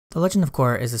The Legend of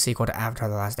Korra is the sequel to Avatar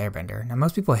the Last Airbender. Now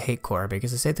most people hate Korra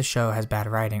because they say the show has bad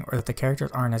writing or that the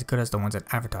characters aren't as good as the ones in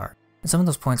Avatar. And some of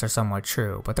those points are somewhat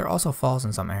true, but there are also flaws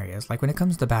in some areas. Like when it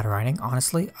comes to bad writing,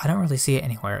 honestly, I don't really see it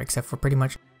anywhere except for pretty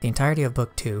much the entirety of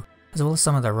Book 2, as well as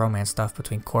some of the romance stuff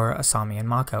between Korra, Asami, and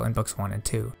Mako in Books 1 and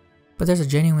 2. But there's a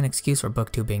genuine excuse for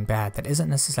Book 2 being bad that isn't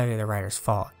necessarily the writer's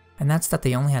fault, and that's that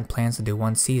they only had plans to do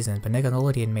one season, but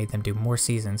Nickelodeon made them do more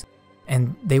seasons,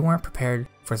 and they weren't prepared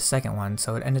for the second one,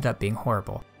 so it ended up being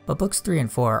horrible. But Books 3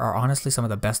 and 4 are honestly some of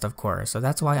the best of Korra, so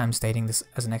that's why I'm stating this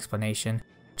as an explanation,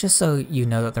 just so you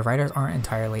know that the writers aren't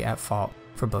entirely at fault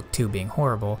for Book 2 being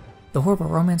horrible. The horrible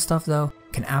romance stuff though,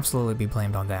 can absolutely be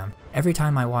blamed on them. Every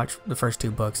time I watch the first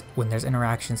two books, when there's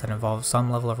interactions that involve some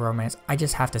level of romance, I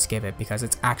just have to skip it because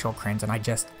it's actual cringe and I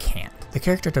just can't. The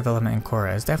character development in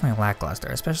Korra is definitely lackluster,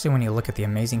 especially when you look at the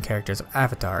amazing characters of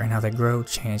Avatar and how they grow,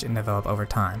 change, and develop over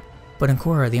time. But in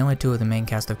Korra, the only two of the main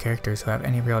cast of characters who have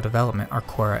any real development are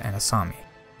Korra and Asami.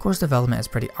 Korra's development is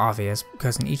pretty obvious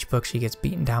because in each book she gets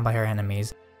beaten down by her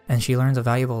enemies, and she learns a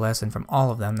valuable lesson from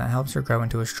all of them that helps her grow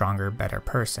into a stronger, better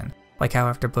person. Like how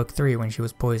after Book 3 when she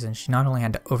was poisoned, she not only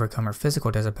had to overcome her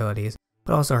physical disabilities,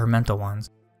 but also her mental ones.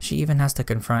 She even has to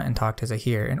confront and talk to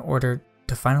Zahir in order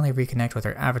to finally reconnect with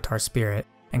her Avatar spirit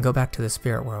and go back to the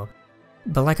spirit world.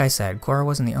 But like I said, Korra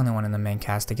wasn't the only one in the main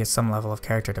cast to get some level of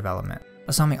character development.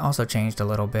 Asami also changed a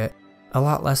little bit, a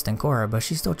lot less than Korra, but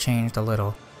she still changed a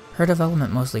little. Her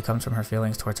development mostly comes from her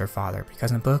feelings towards her father,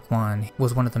 because in Book 1 he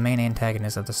was one of the main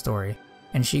antagonists of the story,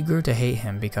 and she grew to hate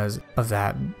him because of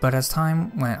that. But as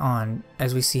time went on,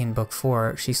 as we see in Book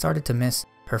 4, she started to miss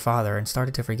her father and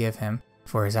started to forgive him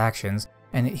for his actions,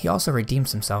 and he also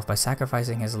redeems himself by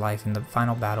sacrificing his life in the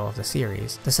final battle of the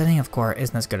series. The setting of Korra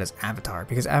isn't as good as Avatar,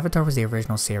 because Avatar was the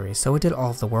original series, so it did all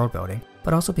of the world building,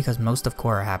 but also because most of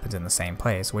Korra happens in the same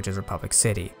place, which is Republic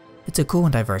City. It's a cool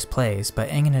and diverse place, but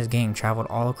Aang and his gang traveled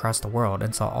all across the world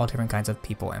and saw all different kinds of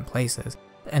people and places.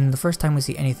 And the first time we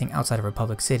see anything outside of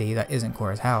Republic City that isn't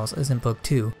Korra's house is in Book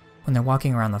 2, when they're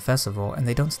walking around the festival and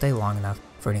they don't stay long enough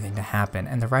for anything to happen,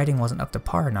 and the writing wasn't up to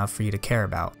par enough for you to care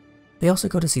about. They also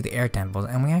go to see the air temples,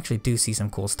 and we actually do see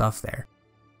some cool stuff there.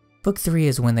 Book 3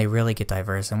 is when they really get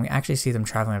diverse, and we actually see them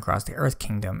traveling across the Earth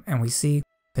Kingdom, and we see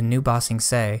the new Ba Sing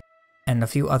Se and a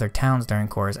few other towns during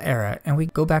Korra's era, and we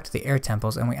go back to the air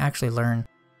temples and we actually learn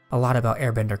a lot about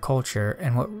airbender culture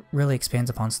and what really expands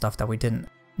upon stuff that we didn't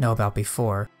know about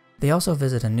before. They also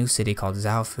visit a new city called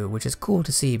Zaofu, which is cool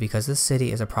to see because this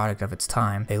city is a product of its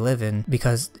time they live in,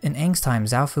 because in Aang's time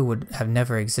Zaofu would have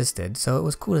never existed, so it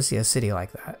was cool to see a city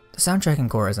like that. The soundtrack in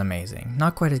Korra is amazing,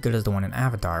 not quite as good as the one in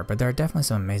Avatar, but there are definitely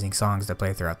some amazing songs that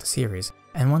play throughout the series,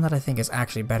 and one that I think is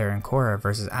actually better in Korra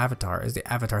versus Avatar is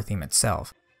the Avatar theme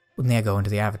itself, when they go into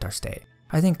the Avatar state.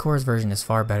 I think Korra's version is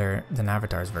far better than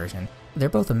Avatar's version. They're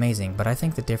both amazing, but I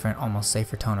think the different, almost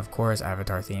safer tone of Korra's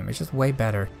Avatar theme is just way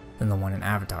better than the one in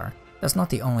Avatar. That's not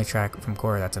the only track from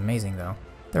Korra that's amazing though.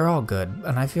 They're all good,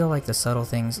 and I feel like the subtle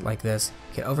things like this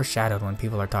get overshadowed when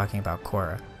people are talking about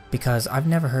Korra, because I've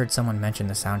never heard someone mention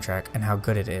the soundtrack and how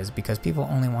good it is, because people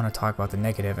only want to talk about the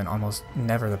negative and almost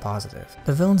never the positive.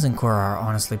 The villains in Korra are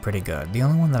honestly pretty good. The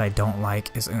only one that I don't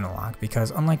like is Unalaq,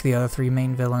 because unlike the other three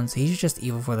main villains, he's just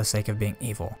evil for the sake of being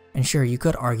evil. And sure, you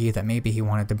could argue that maybe he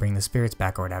wanted to bring the spirits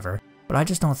back or whatever, but I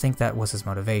just don't think that was his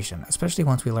motivation, especially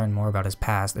once we learn more about his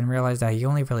past and realize that he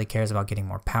only really cares about getting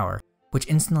more power, which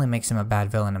instantly makes him a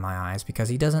bad villain in my eyes because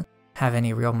he doesn't have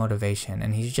any real motivation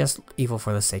and he's just evil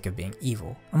for the sake of being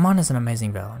evil. Amon is an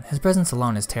amazing villain. His presence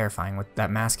alone is terrifying with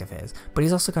that mask of his, but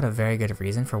he's also got a very good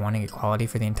reason for wanting equality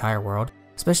for the entire world,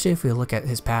 especially if we look at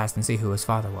his past and see who his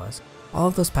father was. All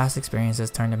of those past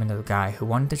experiences turned him into the guy who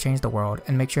wanted to change the world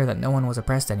and make sure that no one was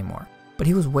oppressed anymore, but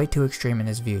he was way too extreme in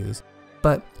his views.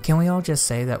 But can we all just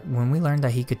say that when we learned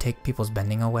that he could take people's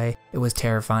bending away, it was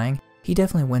terrifying? He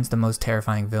definitely wins the most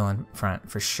terrifying villain front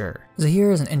for sure.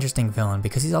 Zahir is an interesting villain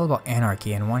because he's all about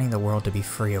anarchy and wanting the world to be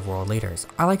free of world leaders.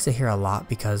 I like Zahir a lot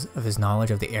because of his knowledge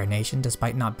of the Air Nation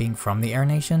despite not being from the Air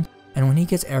Nation, and when he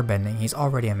gets airbending he's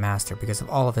already a master because of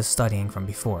all of his studying from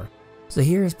before.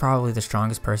 Zahir is probably the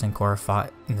strongest person Korra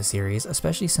fought in the series,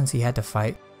 especially since he had to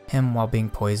fight him while being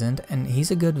poisoned, and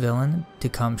he's a good villain to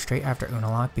come straight after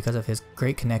Unalaq because of his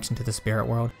great connection to the spirit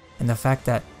world and the fact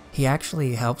that he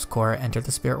actually helps Korra enter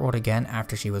the spirit world again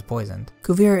after she was poisoned.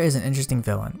 Kuvira is an interesting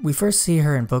villain. We first see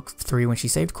her in Book 3 when she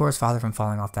saved Korra's father from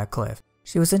falling off that cliff.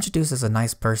 She was introduced as a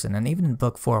nice person, and even in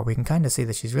Book 4 we can kinda see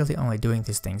that she's really only doing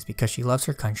these things because she loves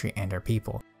her country and her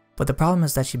people. But the problem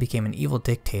is that she became an evil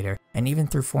dictator and even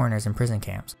threw foreigners in prison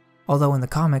camps. Although in the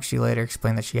comics she later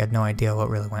explained that she had no idea what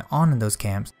really went on in those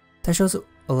camps, that shows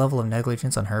a level of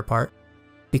negligence on her part,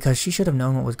 because she should have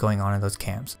known what was going on in those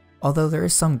camps. although there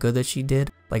is some good that she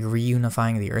did, like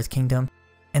reunifying the Earth Kingdom,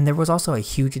 and there was also a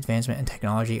huge advancement in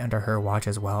technology under her watch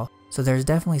as well, so there's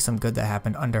definitely some good that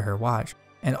happened under her watch.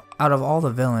 And out of all the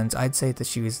villains, I'd say that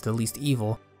she was the least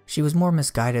evil. She was more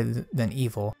misguided than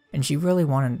evil, and she really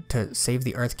wanted to save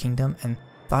the Earth Kingdom and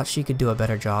thought she could do a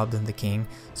better job than the king,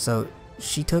 so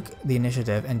she took the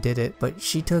initiative and did it, but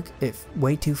she took it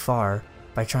way too far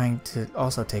by trying to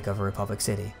also take over Republic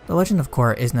City. The Legend of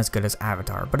Korra isn't as good as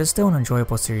Avatar, but it's still an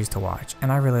enjoyable series to watch,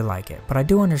 and I really like it. But I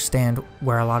do understand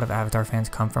where a lot of Avatar fans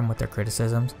come from with their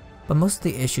criticisms, but most of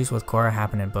the issues with Korra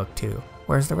happen in Book 2,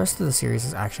 whereas the rest of the series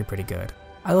is actually pretty good.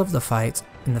 I love the fights,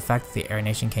 and the fact that the Air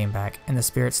Nation came back, and the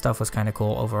spirit stuff was kinda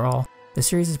cool overall. The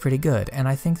series is pretty good, and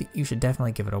I think that you should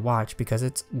definitely give it a watch because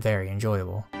it's very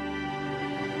enjoyable.